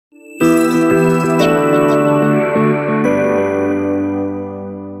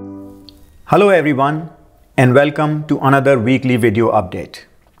Hello everyone and welcome to another weekly video update.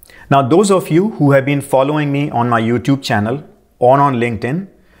 Now those of you who have been following me on my YouTube channel or on LinkedIn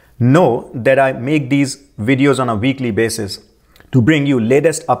know that I make these videos on a weekly basis to bring you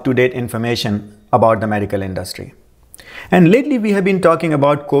latest up-to-date information about the medical industry. And lately we have been talking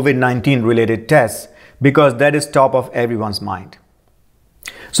about COVID-19 related tests because that is top of everyone's mind.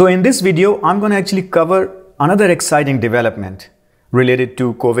 So in this video I'm going to actually cover another exciting development related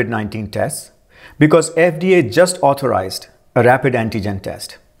to COVID-19 tests because FDA just authorized a rapid antigen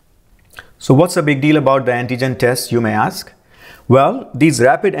test. So what's the big deal about the antigen test, you may ask? Well, these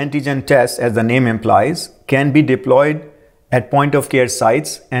rapid antigen tests, as the name implies, can be deployed at point of care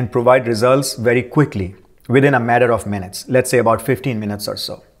sites and provide results very quickly within a matter of minutes, let's say about 15 minutes or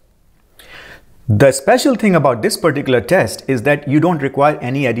so. The special thing about this particular test is that you don't require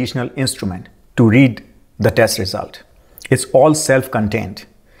any additional instrument to read the test result. It's all self-contained.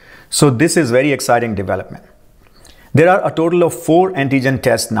 So this is very exciting development. There are a total of 4 antigen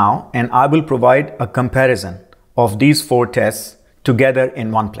tests now, and I will provide a comparison of these 4 tests together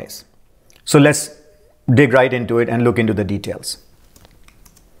in one place. So let's dig right into it and look into the details.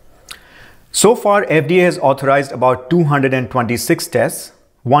 So far, FDA has authorized about 226 tests.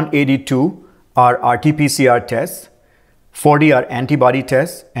 182 are RT-PCR tests, 40 are antibody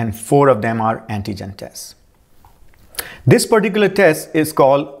tests, and 4 of them are antigen tests. This particular test is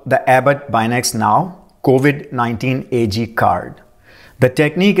called the Abbott Binax Now COVID-19 AG card. The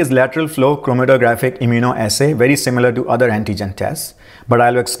technique is lateral flow chromatographic immunoassay, very similar to other antigen tests, but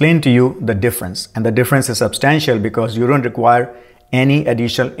I'll explain to you the difference. And the difference is substantial because you don't require any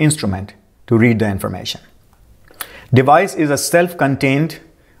additional instrument to read the information. Device is a self-contained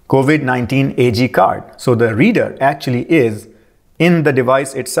COVID-19 AG card. So the reader actually is in the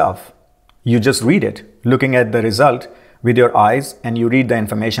device itself. You just read it, looking at the result with your eyes, and you read the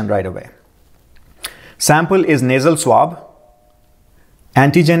information right away. Sample is nasal swab.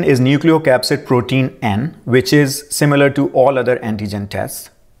 Antigen is nucleocapsid protein N, which is similar to all other antigen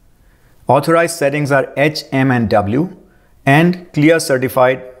tests. Authorized settings are H, M, and W, and CLIA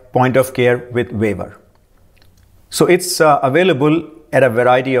certified point of care with waiver. So it's available at a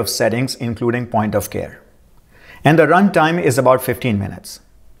variety of settings, including point of care. And the run time is about 15 minutes.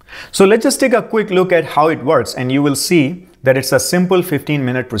 So let's just take a quick look at how it works, and you will see that it's a simple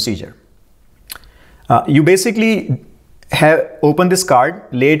 15-minute procedure. You basically open this card,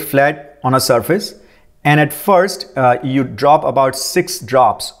 lay it flat on a surface, and at first you drop about 6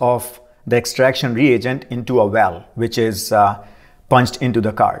 drops of the extraction reagent into a well, which is punched into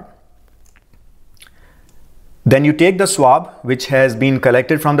the card. Then you take the swab, which has been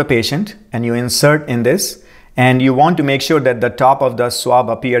collected from the patient, and you insert in this. And you want to make sure that the top of the swab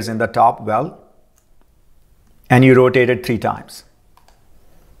appears in the top well, and you rotate it 3 times.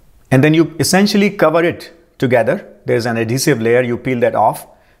 And then you essentially cover it together. There's an adhesive layer, you peel that off,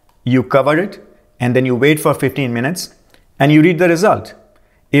 you cover it, and then you wait for 15 minutes and you read the result.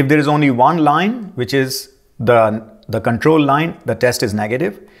 If there is only one line, which is the control line, the test is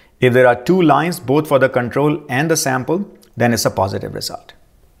negative. If there are 2 lines, both for the control and the sample, then it's a positive result.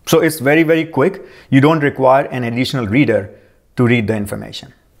 So it's very, very quick. You don't require an additional reader to read the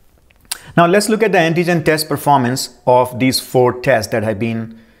information. Now let's look at the antigen test performance of these 4 tests that have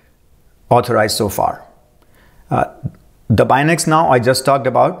been authorized so far. The Binax Now I just talked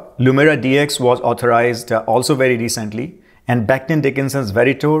about. Lumira DX was authorized also very recently, and Becton Dickinson's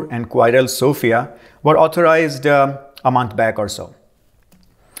Veritor and Quirel Sophia were authorized a month back or so.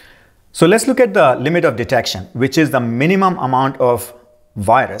 So let's look at the limit of detection, which is the minimum amount of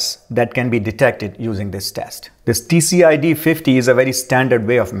virus that can be detected using this test. This TCID 50 is a very standard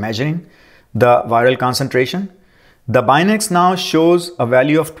way of measuring the viral concentration. The Binax Now shows a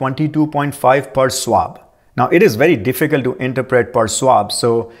value of 22.5 per swab. Now it is very difficult to interpret per swab,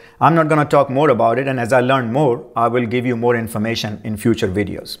 so I'm not going to talk more about it, and as I learn more, I will give you more information in future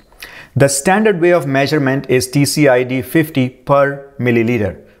videos. The standard way of measurement is TCID 50 per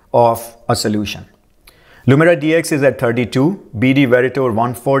milliliter of a solution. Lumira DX is at 32, BD Veritor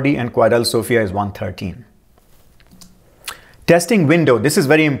 140, and Quirel Sophia is 113. Testing window, this is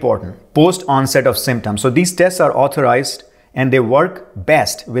very important, post onset of symptoms. So these tests are authorized and they work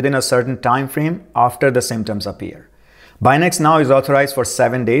best within a certain time frame after the symptoms appear. Binax Now is authorized for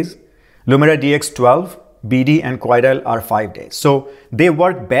 7 days, Lumira DX 12, BD and Quirel are 5 days. So they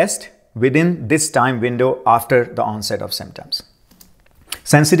work best within this time window after the onset of symptoms.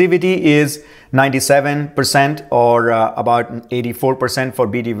 Sensitivity is 97% or about 84% for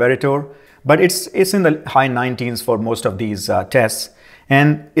BD Veritor, but it's in the high 90s for most of these tests,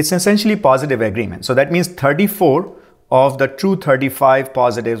 and it's essentially positive agreement. So that means 34 of the true 35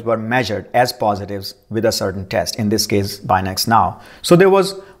 positives were measured as positives with a certain test, in this case Binax now. So there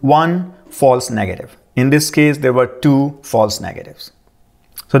was one false negative. In this case, there were two false negatives.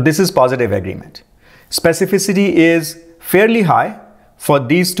 So this is positive agreement. Specificity is fairly high. For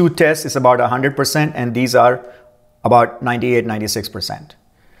these two tests, it's about 100%, and these are about 98, 96%.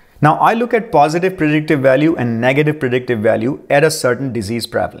 Now I look at positive predictive value and negative predictive value at a certain disease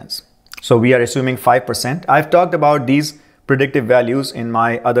prevalence. So we are assuming 5%. I've talked about these predictive values in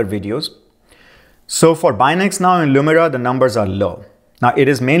my other videos. So for Binax now and Lumira, the numbers are low. Now it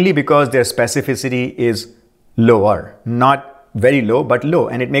is mainly because their specificity is lower, not very low, but low,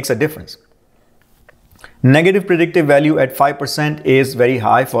 and it makes a difference. Negative predictive value at 5% is very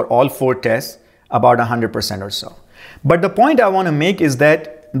high for all four tests, about 100% or so. But the point I want to make is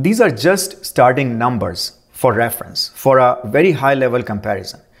that these are just starting numbers for reference, for a very high level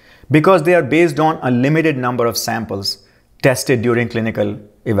comparison, because they are based on a limited number of samples tested during clinical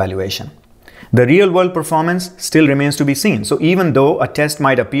evaluation. The real world performance still remains to be seen. So even though a test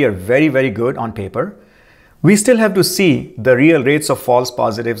might appear very, very good on paper, we still have to see the real rates of false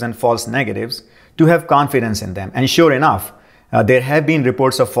positives and false negatives to have confidence in them. And sure enough, there have been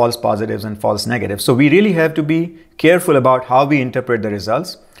reports of false positives and false negatives. So we really have to be careful about how we interpret the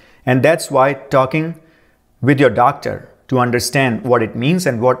results. And that's why talking with your doctor to understand what it means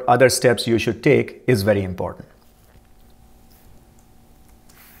and what other steps you should take is very important.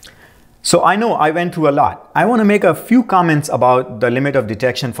 So I know I went through a lot. I want to make a few comments about the limit of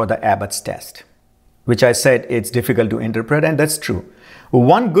detection for the Abbott's test, which I said it's difficult to interpret, and that's true.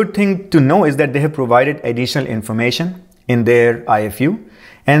 One good thing to know is that they have provided additional information in their IFU,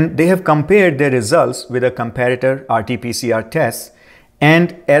 and they have compared their results with a comparator RT-PCR test.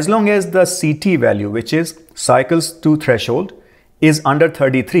 And as long as the CT value, which is cycles to threshold, is under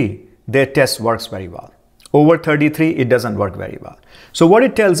 33, their test works very well. Over 33, it doesn't work very well. So what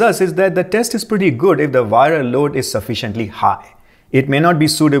it tells us is that the test is pretty good if the viral load is sufficiently high. It may not be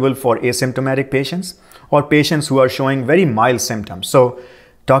suitable for asymptomatic patients or patients who are showing very mild symptoms. So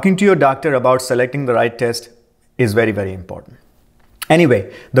talking to your doctor about selecting the right test is very, very important.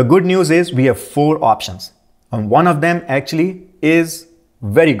 Anyway, the good news is we have 4 options. And one of them actually is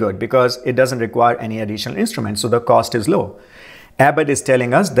very good because it doesn't require any additional instruments, so the cost is low. Abbott is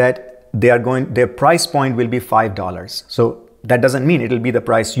telling us that their price point will be $5. So that doesn't mean it'll be the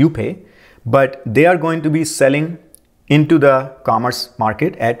price you pay, but they are going to be selling into the commerce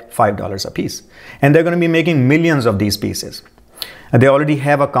market at $5 a piece. And they're going to be making millions of these pieces. They already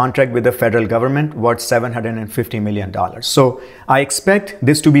have a contract with the federal government worth $750 million. So I expect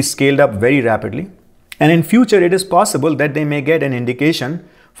this to be scaled up very rapidly. And in future, it is possible that they may get an indication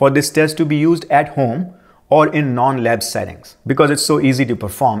for this test to be used at home or in non-lab settings because it's so easy to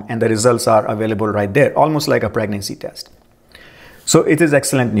perform and the results are available right there, almost like a pregnancy test. So it is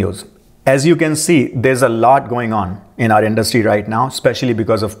excellent news. As you can see, there's a lot going on in our industry right now, especially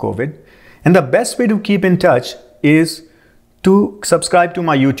because of COVID. And the best way to keep in touch is to subscribe to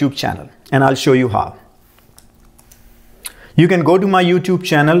my YouTube channel, and I'll show you how. You can go to my YouTube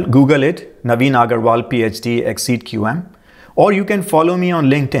channel, Google it, Naveen Agarwal, Ph.D, Exceed QM, or you can follow me on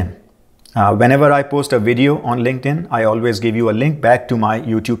LinkedIn. Whenever I post a video on LinkedIn, I always give you a link back to my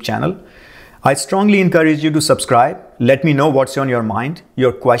YouTube channel. I strongly encourage you to subscribe. Let me know what's on your mind,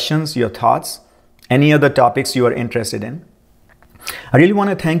 your questions, your thoughts, any other topics you are interested in. I really want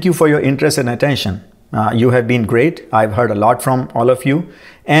to thank you for your interest and attention. You have been great. I've heard a lot from all of you,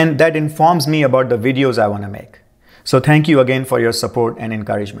 and that informs me about the videos I want to make. So thank you again for your support and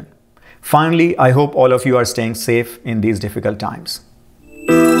encouragement. Finally, I hope all of you are staying safe in these difficult times.